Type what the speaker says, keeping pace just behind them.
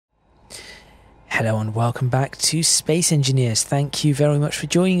Hello and welcome back to Space Engineers. Thank you very much for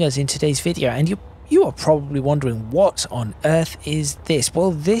joining us in today's video. And you are probably wondering, what on earth is this?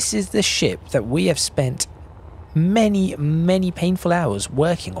 Well, this is the ship that we have spent many painful hours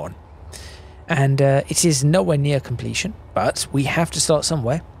working on. And it is nowhere near completion, but we have to start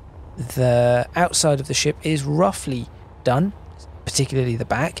somewhere. The outside of the ship is roughly done, particularly the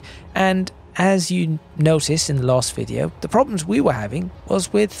back. And as you noticed in the last video, the problems we were having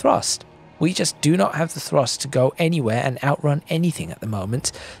was with thrust. We just do not have the thrust to go anywhere and outrun anything at the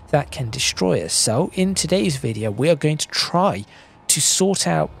moment that can destroy us. So in today's video, we are going to try to sort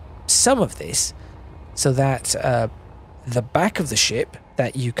out some of this so that the back of the ship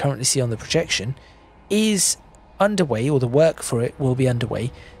that you currently see on the projection is underway, or the work for it will be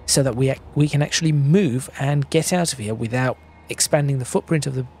underway, so that we can actually move and get out of here without expanding the footprint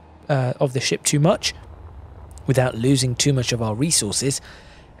of the ship too much, without losing too much of our resources,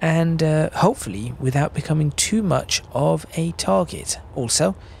 and hopefully without becoming too much of a target.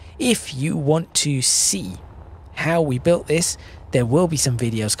 Also, if you want to see how we built this, there will be some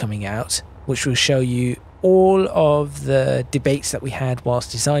videos coming out which will show you all of the debates that we had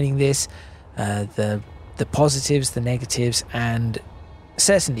whilst designing this, the positives, the negatives, and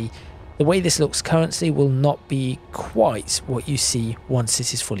certainly the way this looks currently will not be quite what you see once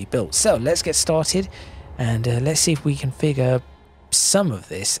it is fully built. So let's get started and let's see if we can figure some of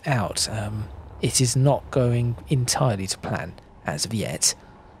this out. It is not going entirely to plan as of yet.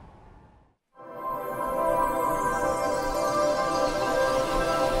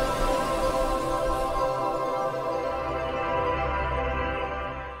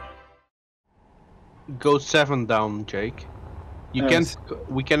 Go 7 down, Jake. You can't.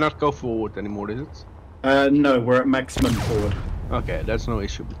 We cannot go forward anymore, is it? No, we're at maximum forward. Okay, that's no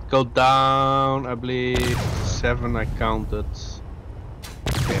issue. Go down, I believe 7. I counted.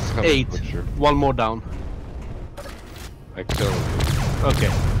 8. One more down. Accelerate.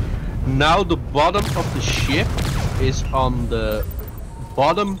 Okay. Now the bottom of the ship is on the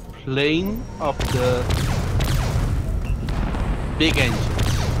bottom plane of the big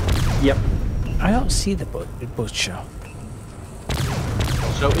engines. Yep. I don't see the butcher.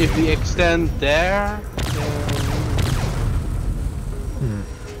 So if we extend there,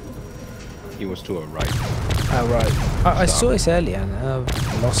 He was to our right. Oh right. I saw this earlier and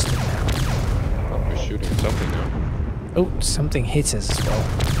I've lost it now. Oh, we're shooting something now. Oh, something hit us as well.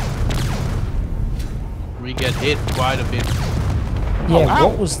 we get hit quite a bit. Yeah,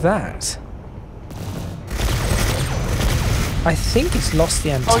 what was that? I think it's lost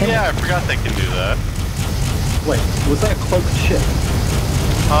the antenna. Oh yeah, I forgot they can do that. Wait, was that a cloaked ship?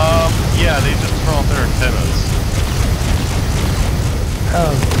 Yeah, they just turn off their antennas.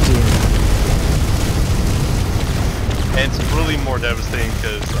 Oh dear. And it's really more devastating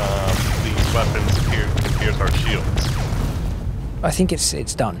because these weapons can pierce our shields. I think it's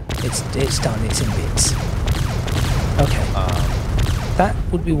done. It's done. It's in bits. Okay. That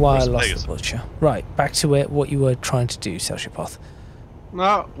would be why I lost the butcher. Right, back to what you were trying to do, Selshipoth.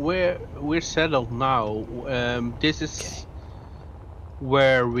 No, we're settled now. This is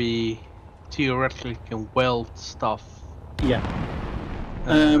where we theoretically can weld stuff. Yeah.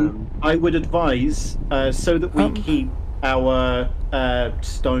 I would advise, so that we keep our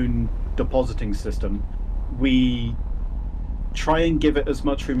stone depositing system, we try and give it as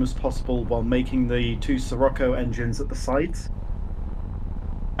much room as possible while making the 2 Sirocco engines at the sides.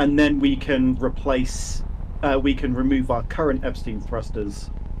 And then we can replace, we can remove our current Epstein thrusters.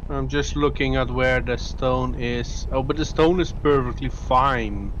 I'm just looking at where the stone is. Oh, but the stone is perfectly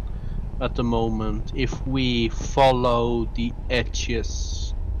fine at the moment if we follow the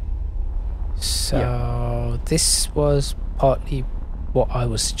edges. So this was partly what I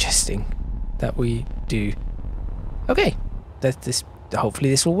was suggesting that we do. Okay,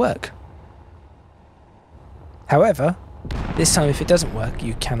 hopefully this will work. However, this time if it doesn't work,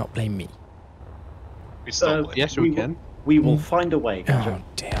 you cannot blame me. We still blame. Yes, we can. We will find a way. Oh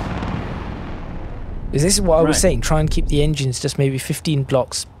dear. Is this what I was saying? Try and keep the engines just maybe 15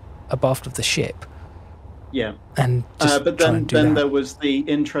 blocks abaft of the ship. Yeah. And just but then there was the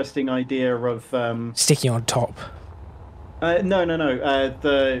interesting idea of sticking on top.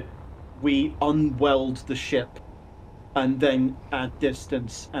 No. We unweld the ship and then add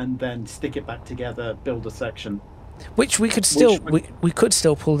distance and then stick it back together, build a section. Which we could still we could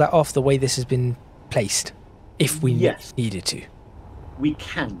still pull that off the way this has been placed, if we needed to. We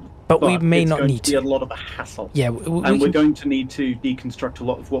can, but we may not need to. It's going to be a lot of a hassle. Yeah, we're going to need to deconstruct a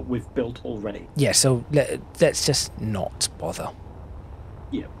lot of what we've built already. Yeah, so let's just not bother.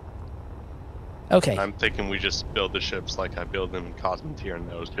 Yeah. Okay. I'm thinking we just build the ships like I build them in Cosmontier, and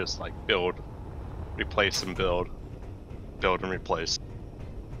those just like build replace and build. Build and replace.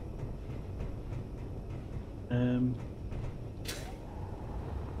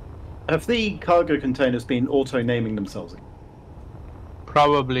 Have the cargo containers been auto-naming themselves?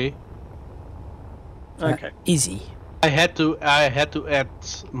 Probably. Okay. Easy. I had to add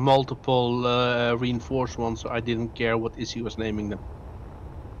multiple reinforced ones, so I didn't care what Izzy was naming them.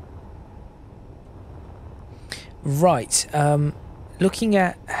 Right. Looking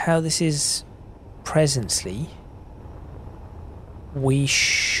at how this is presently, we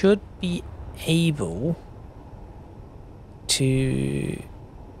should be able to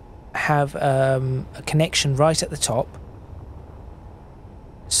have a connection right at the top.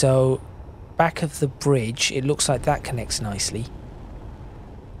 So back of the bridge, it looks like that connects nicely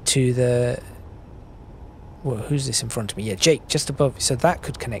to the... Well, who's this in front of me? Yeah, Jake, just above. So that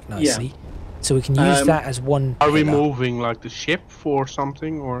could connect nicely. Yeah. So we can use that as one pillar. Are we moving like the ship for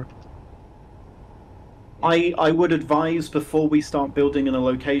something, or...? I would advise before we start building in a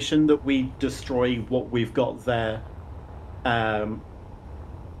location that we destroy what we've got there. The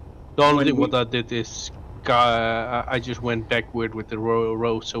only thing what I did is I just went backward with the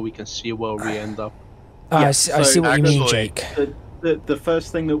row so we can see where we end up. Yes, I see what you mean, Jake. The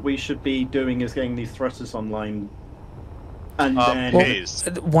first thing that we should be doing is getting these thrusters online. And then...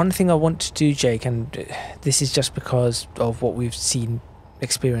 one thing I want to do, Jake, and this is just because of what we've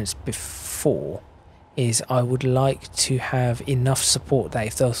experienced before, is I would like to have enough support that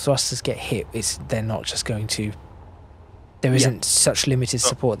if those thrusters get hit, they're not just going to... There isn't such limited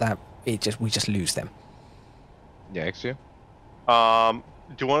support that we just lose them. Yeah, Axia?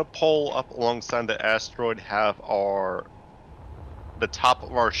 Do you want to pull up alongside the asteroid, have the top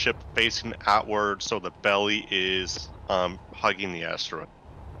of our ship facing outward so the belly is hugging the asteroid?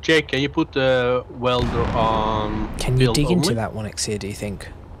 Jake, can you put the welder on? Can you dig into that one, Axia, do you think?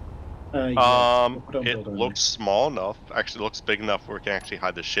 It looks small enough. Actually, looks big enough where we can actually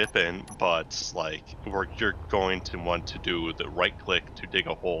hide the ship in. But like, you're going to want to do the right click to dig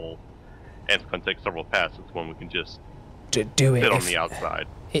a hole, and it's going to take several passes when we can just do it fit on the outside.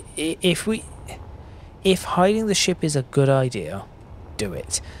 If hiding the ship is a good idea, do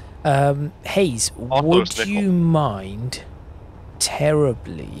it. Hayes, would you mind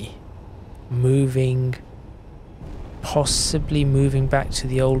terribly possibly moving back to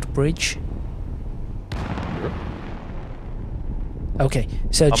the old bridge? Okay,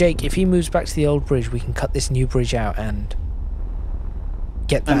 so Jake, if he moves back to the old bridge, we can cut this new bridge out and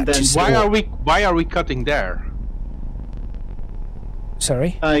get that. And then why are we cutting there?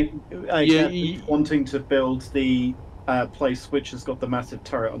 Sorry? I wanting to build the place which has got the massive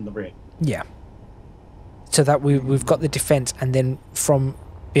turret on the rear. Yeah. So that we've got the defense, and then from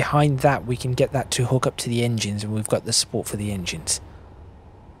behind that we can get that to hook up to the engines, and we've got the support for the engines.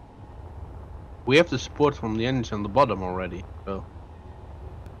 We have the support from the engines on the bottom already, so...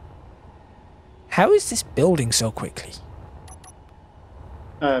 How is this building so quickly?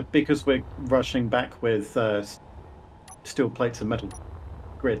 Because we're rushing back with steel plates and metal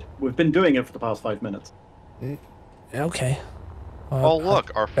grid. We've been doing it for the past 5 minutes. Okay. Oh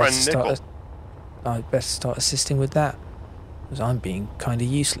look, our friend Nickel. I'd best start assisting with that, because I'm being kind of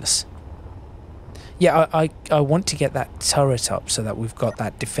useless. Yeah, I want to get that turret up so that we've got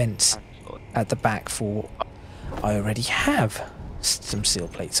that defense at the back for... I already have some steel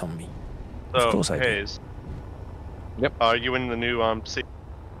plates on me. So, of course I do. Hayes. Yep. Are you in the new seat?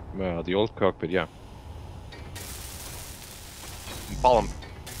 The old cockpit, yeah. Follow him.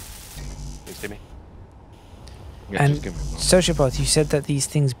 You see me? Yeah, and just give me a moment. Sociopath, you said that these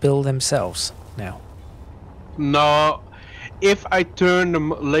things build themselves now. No, if I turn the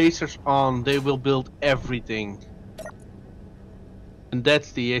lasers on, they will build everything. And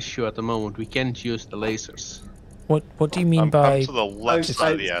that's the issue at the moment. We can't use the lasers. What do you mean by to the left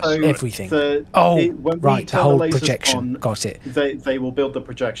side of the asteroid? everything? When right, the whole lasers projection. On, got it. They will build the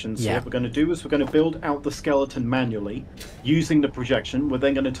projection. So what we're going to do is we're going to build out the skeleton manually using the projection. We're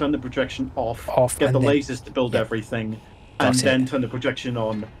then going to turn the projection off get the lasers to build everything, and then turn the projection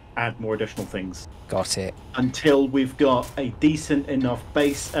on, add more additional things. Got it. Until we've got a decent enough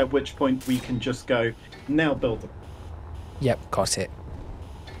base, at which point we can just go, now build them. Yep, got it.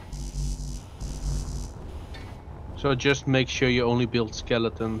 So just make sure you only build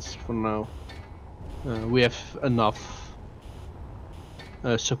skeletons for now. We have enough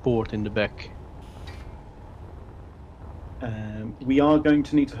support in the back. We are going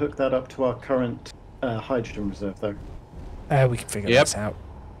to need to hook that up to our current hydrogen reserve, though. We can figure this out.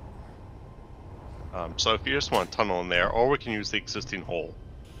 So if you just want to tunnel in there, or we can use the existing hole.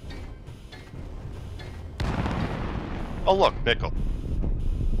 Oh look, Nickel.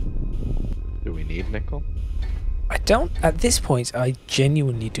 Do we need nickel? I don't. At this point, I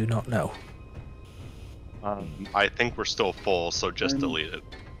genuinely do not know. I think we're still full, so just delete it.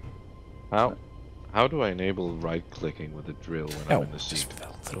 How do I enable right-clicking with the drill when I'm in the seat? Just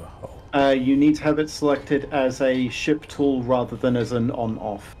fell through a hole. You need to have it selected as a ship tool rather than as an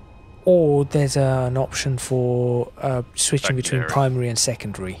on-off. Or there's an option for switching between Secondary. primary and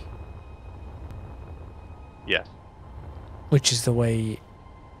secondary, Yes. which is the way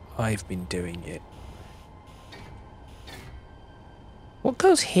I've been doing it. What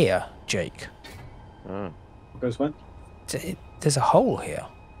goes here, Jake? Goes when? There's a hole here.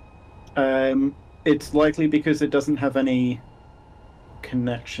 It's likely because it doesn't have any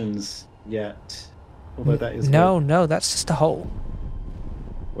connections yet. Although that is No, that's just a hole.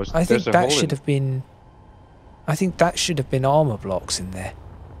 I think that should have been. I think that should have been armor blocks in there.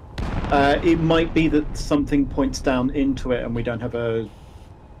 It might be that something points down into it, and we don't have a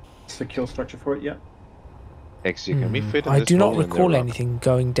secure structure for it yet. Exia, can we fit in I this do not hole in the recall rock? anything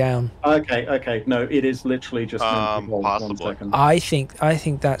going down. Okay. No, it is literally just an empty hole. 1 possibly. second. I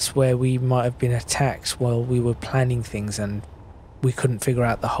think that's where we might have been attacked while we were planning things and we couldn't figure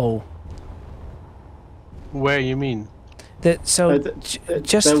out the hole. Where you mean? Just there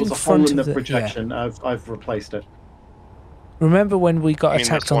was in a front hole in of the the projection. Yeah. I've replaced it. Remember when we got You mean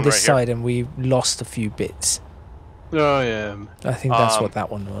attacked this on one this right here? side and we lost a few bits? Oh yeah. I think that's what that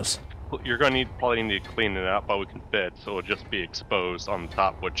one was. You're gonna probably need to clean it out, but we can fit, so it'll just be exposed on the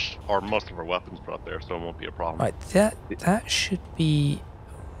top, which are most of our weapons put up there, so it won't be a problem. Right, that should be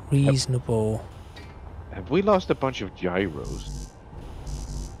reasonable. Have we lost a bunch of gyros?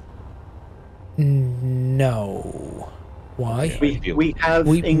 No. Why? We have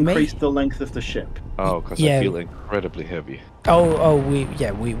We increased may- the length of the ship. Oh, because Yeah. I feel incredibly heavy.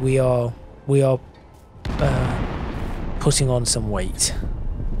 We are putting on some weight.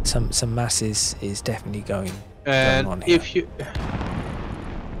 Some mass is definitely going And on here.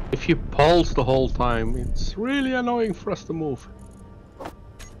 if you pulse the whole time, it's really annoying for us to move.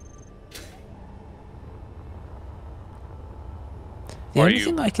 The Are only you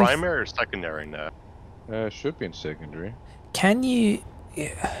thing I can primary or secondary now? Should be in secondary. Can you...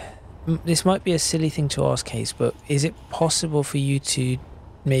 This might be a silly thing to ask, Case, but is it possible for you to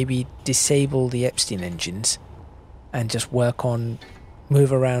maybe disable the Epstein engines and just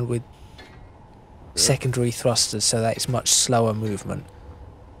move around with secondary thrusters so that it's much slower movement?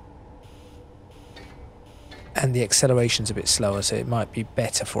 And the acceleration's a bit slower, so it might be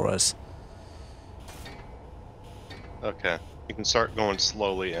better for us. Okay. You can start going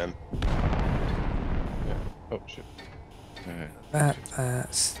slowly in. Yeah. Oh shit.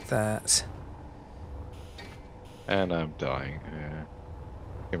 That's that. And I'm dying.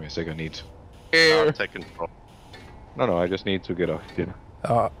 Give me a sec. I need I'll take control. No, I just need to get off.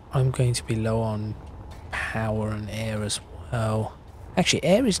 Yeah. I'm going to be low on power and air as well. Actually,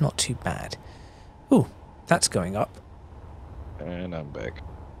 air is not too bad. Ooh, that's going up. And I'm back.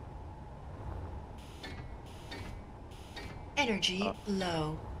 Energy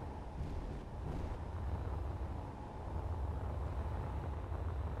low.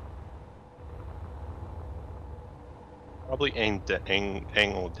 Probably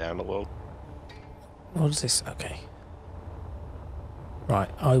angle down a little. What is this? Okay. Right,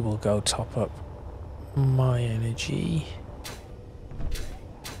 I will go top up my energy.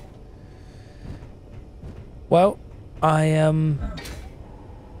 Well, I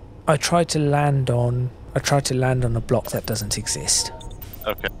tried to land on a block that doesn't exist.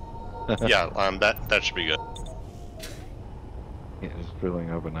 Okay. Yeah, that should be good. Yeah, it's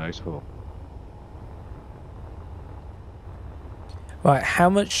drilling up a nice hole. Right, how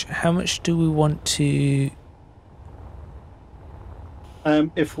much do we want to...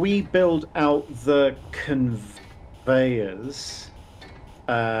 If we build out the conveyors,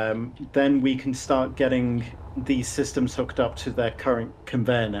 then we can start getting these systems hooked up to their current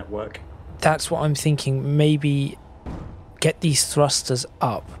conveyor network. That's what I'm thinking. Maybe get these thrusters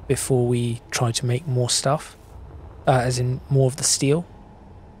up before we try to make more stuff, as in more of the steel.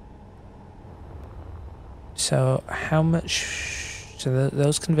 So how much? So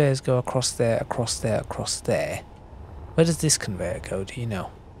those conveyors go across there, across there, across there. Where does this conveyor go? Do you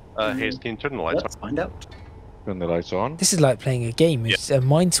know? Hayes, can you turn the lights Let's find out. Turn the lights on. This is like playing a game. It's a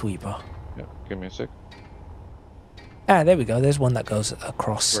minesweeper. Yeah, give me a sec. Ah, there we go. There's one that goes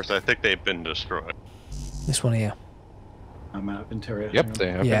across. on? First, I think they've been destroyed. This one here. I'm out of interior. Yep, hang on.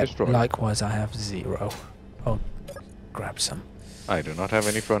 they have Yeah, been destroyed. likewise I have 0. I'll grab some. I do not have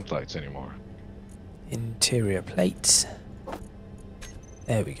any front lights anymore. Interior plates.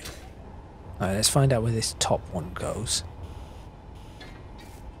 There we go. Alright, let's find out where this top one goes.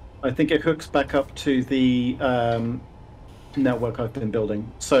 I think it hooks back up to the network I've been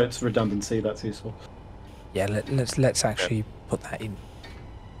building, so it's redundancy. That's useful. Yeah, let's actually put that in.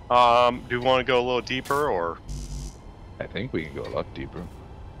 Do you want to go a little deeper, or? I think we can go a lot deeper.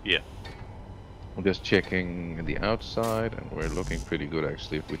 Yeah. I'm just checking the outside, and we're looking pretty good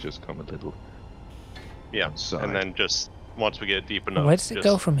actually. If we just come a little. Yeah. Outside. And then just once we get deep enough. Where does it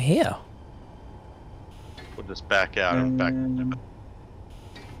go from here? We'll just back out and back.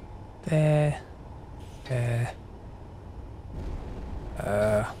 There. There.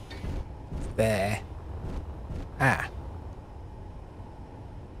 Ah.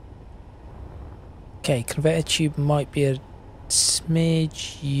 Okay, conveyor tube might be a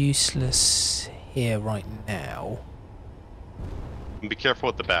smidge useless here right now. And be careful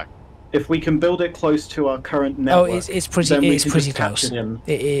at the back. If we can build it close to our current network, Oh, it's then pretty we it's can pretty just catch close.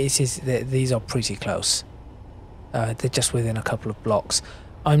 it in. These are pretty close. They're just within a couple of blocks.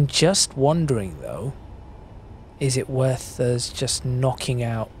 I'm just wondering though, is it worth us just knocking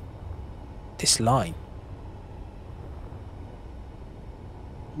out this line?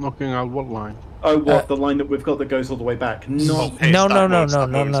 Knocking out what line? Oh, what the line that we've got that goes all the way back? Not Hey, No, stop not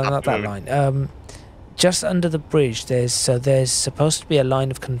moving, that moving. line. Just under the bridge, there's supposed to be a line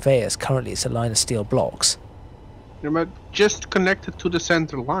of conveyors. Currently, it's a line of steel blocks. Just connect it to the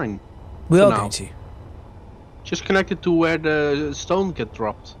center line. We For are now. going to. Just connect it to where the stone get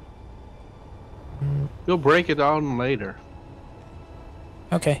dropped. We'll break it down later.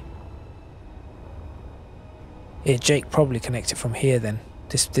 Okay. Yeah, Jake probably connect it from here then.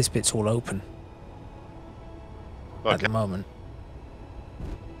 This bit's all open at Okay. the moment.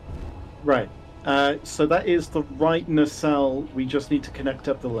 right. So that is the right nacelle. We just need to connect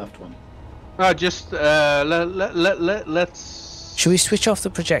up the left one. Just let's. Should we switch off the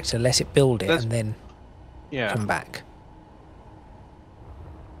projector, let it build it, Let's- and then Yeah. come back?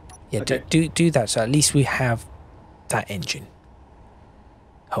 Yeah, Okay. do that, so at least we have that engine.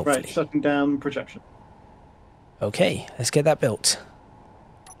 Hopefully. Right, shutting down projection. Okay, let's get that built.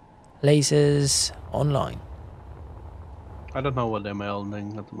 Lasers online. I don't know what they're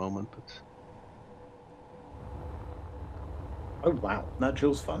melding at the moment, but Oh wow, that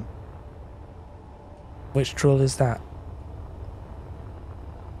drill's fun. Which drill is that?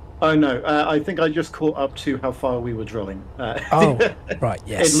 Oh no, I think I just caught up to how far we were drilling. Oh, right,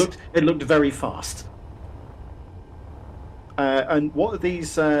 yes. It looked very fast. And what are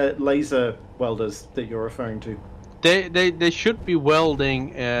these laser welders that you're referring to? they should be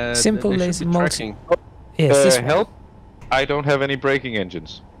welding. Simple they should laser be multi- tracking. Yes, this one. help! I don't have any braking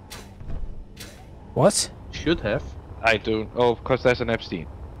engines. What? Should have. I don't. Oh, because there's an Epstein.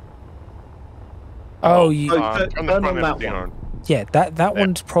 Oh, you. Oh, Turn the turn front on that empty one. on. Yeah, that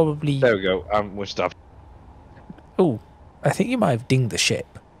one's probably. There we go. We're stopped. Oh, I think you might have dinged the ship.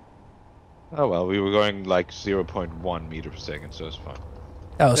 Oh well, we were going like 0.1 meter per second, so it's fine.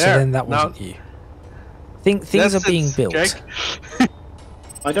 Oh, so There, then that now- wasn't you. Things That's are being it, built. Jake.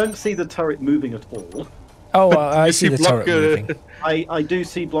 I don't see the turret moving at all. Oh, I You see the block, turret moving. I do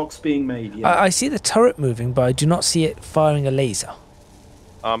see blocks being made. Yeah. I see the turret moving, but I do not see it firing a laser.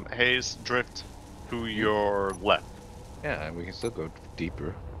 Hayes, drift to your left. Yeah, and we can still go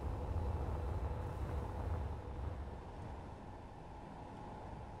deeper.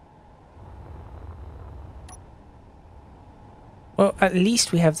 Well, at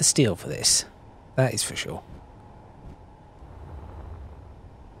least we have the steel for this. That is for sure.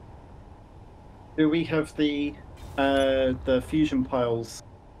 Do we have the fusion piles?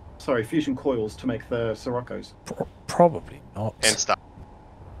 Sorry, fusion coils to make the Siroccos. Probably not. And stop.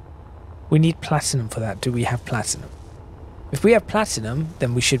 We need platinum for that. Do we have platinum? If we have platinum,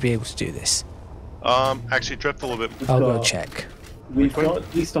 then we should be able to do this. Actually drift a little bit I'll go got- check. We've got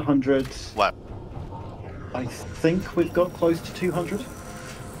at least 100. left. I think we've got close to 200.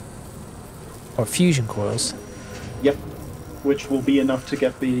 Or fusion coils. Yep. Which will be enough to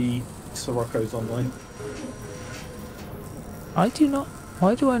get the Siroccos online. I do not.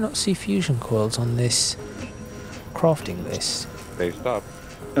 Why do I not see fusion coils on this crafting list? They stopped.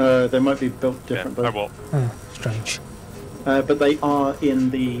 They might be built Yeah, different, I will. Strange. but they are in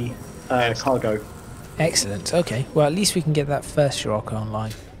the cargo. Excellent. Okay. Well, at least we can get that first Scirocco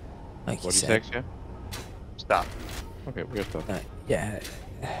online. Like you What do you said. say, yeah? Stop. Okay, we're stopped. Right, yeah.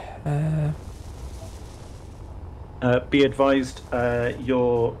 Be advised,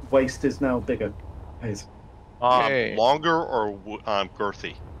 your waist is now bigger. Hayes. Yay. Longer or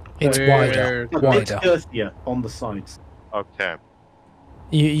girthy? It's wider. A bit Wider. girthier on the sides. Okay.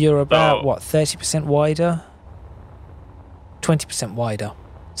 You're about, Oh. what, 30% wider? 20% wider.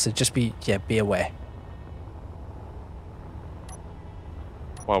 So just be aware.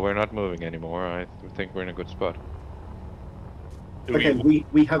 Well, we're not moving anymore. I think we're in a good spot. Do Okay,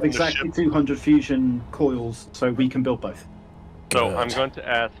 we have on the exactly ship? 200 fusion coils, so we can build both. So I'm Good. going to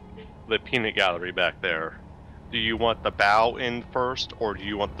ask the peanut gallery back there. Do you want the bow in first, or do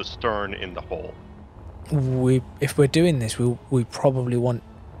you want the stern in the hole? If we're doing this, we probably want.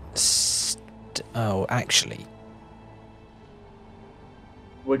 Oh, actually,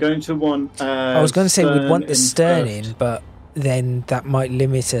 We're going to want. I was going to say we'd want the stern first. in, but then that might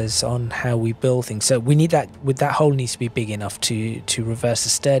limit us on how we build things. So we need that. That hole needs to be big enough to reverse the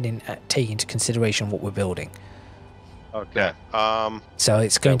stern in, take into consideration what we're building. Okay. So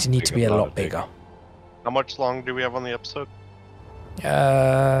it's going to need big, to be a a lot lot bigger. bigger. How much long do we have on the episode?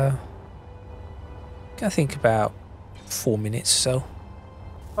 I think about 4 minutes or so.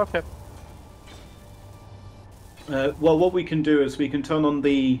 Okay. Well, what we can do is we can turn on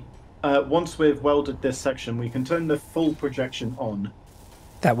the. Once we've welded this section, we can turn the full projection on.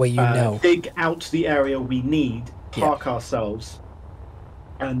 That way you know. Dig out the area we need, park ourselves,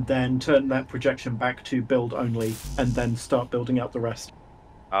 and then turn that projection back to build only, and then start building out the rest.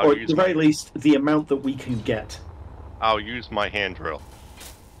 Or at the very least, the amount that we can get. I'll use my hand drill.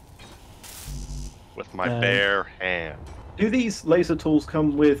 With my bare hand. Do these laser tools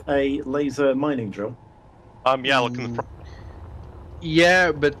come with a laser mining drill? Yeah, look in the front.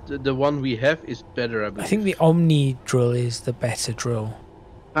 Yeah, but the one we have is better, I believe. I think the Omni drill is the better drill.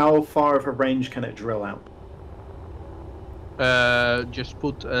 How far of a range can it drill out? Just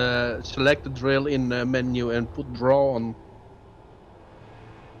put select the drill in the menu and put draw on.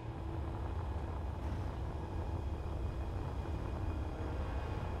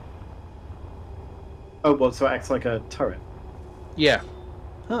 Oh, well, so it acts like a turret. Yeah.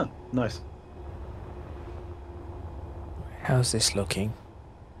 Huh, nice. How's this looking?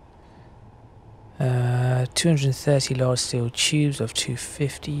 230 large steel tubes of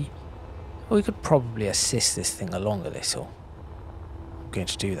 250. Well, we could probably assist this thing along a little. I'm going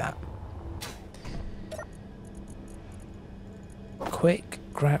to do that. Quick,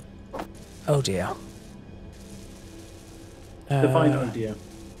 grab. Oh dear. Define idea.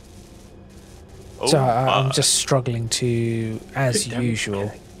 So I'm just struggling to, as Good damn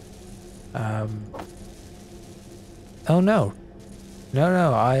usual. Oh no.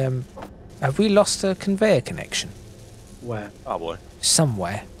 No, I am. Have we lost a conveyor connection? Where? Oh boy.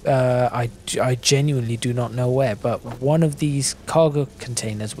 Somewhere. I genuinely do not know where, but one of these cargo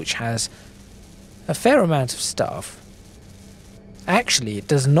containers, which has a fair amount of stuff. Actually, it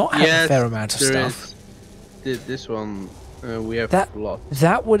does not have a fair amount of stuff. This one, we have That- a lot.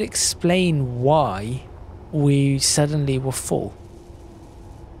 That would explain why we suddenly were full.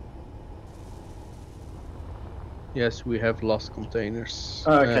 Yes, we have lost containers.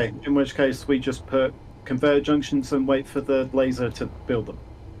 Okay, in which case we just put conveyor junctions and wait for the laser to build them.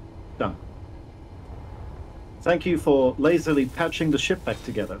 Done. Thank you for lazily patching the ship back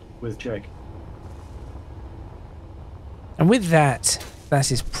together with Jake. And with that, that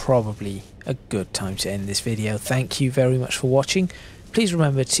is probably a good time to end this video. Thank you very much for watching. Please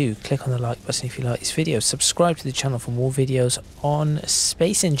remember to click on the like button if you like this video. Subscribe to the channel for more videos on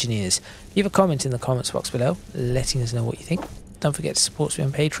Space Engineers. Leave a comment in the comments box below, letting us know what you think. Don't forget to support me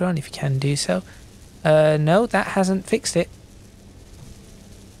on Patreon if you can do so. No, that hasn't fixed it.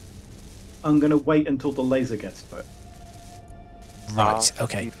 I'm going to wait until the laser gets to it. Right,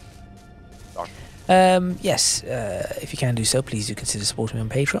 okay. Yes, if you can do so, please do consider supporting me on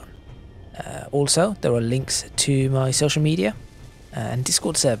Patreon. Also, there are links to my social media and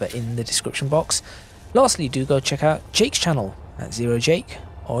Discord server in the description box. Lastly, do go check out Jake's channel at Zero Jake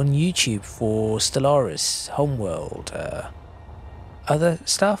on YouTube for Stellaris, Homeworld, other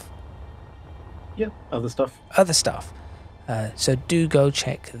stuff. Yeah, other stuff. So do go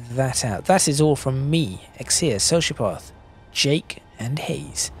check that out. That is all from me, Exir, Sociopath, Jake and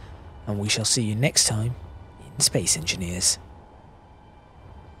Hayes, and we shall see you next time in Space Engineers.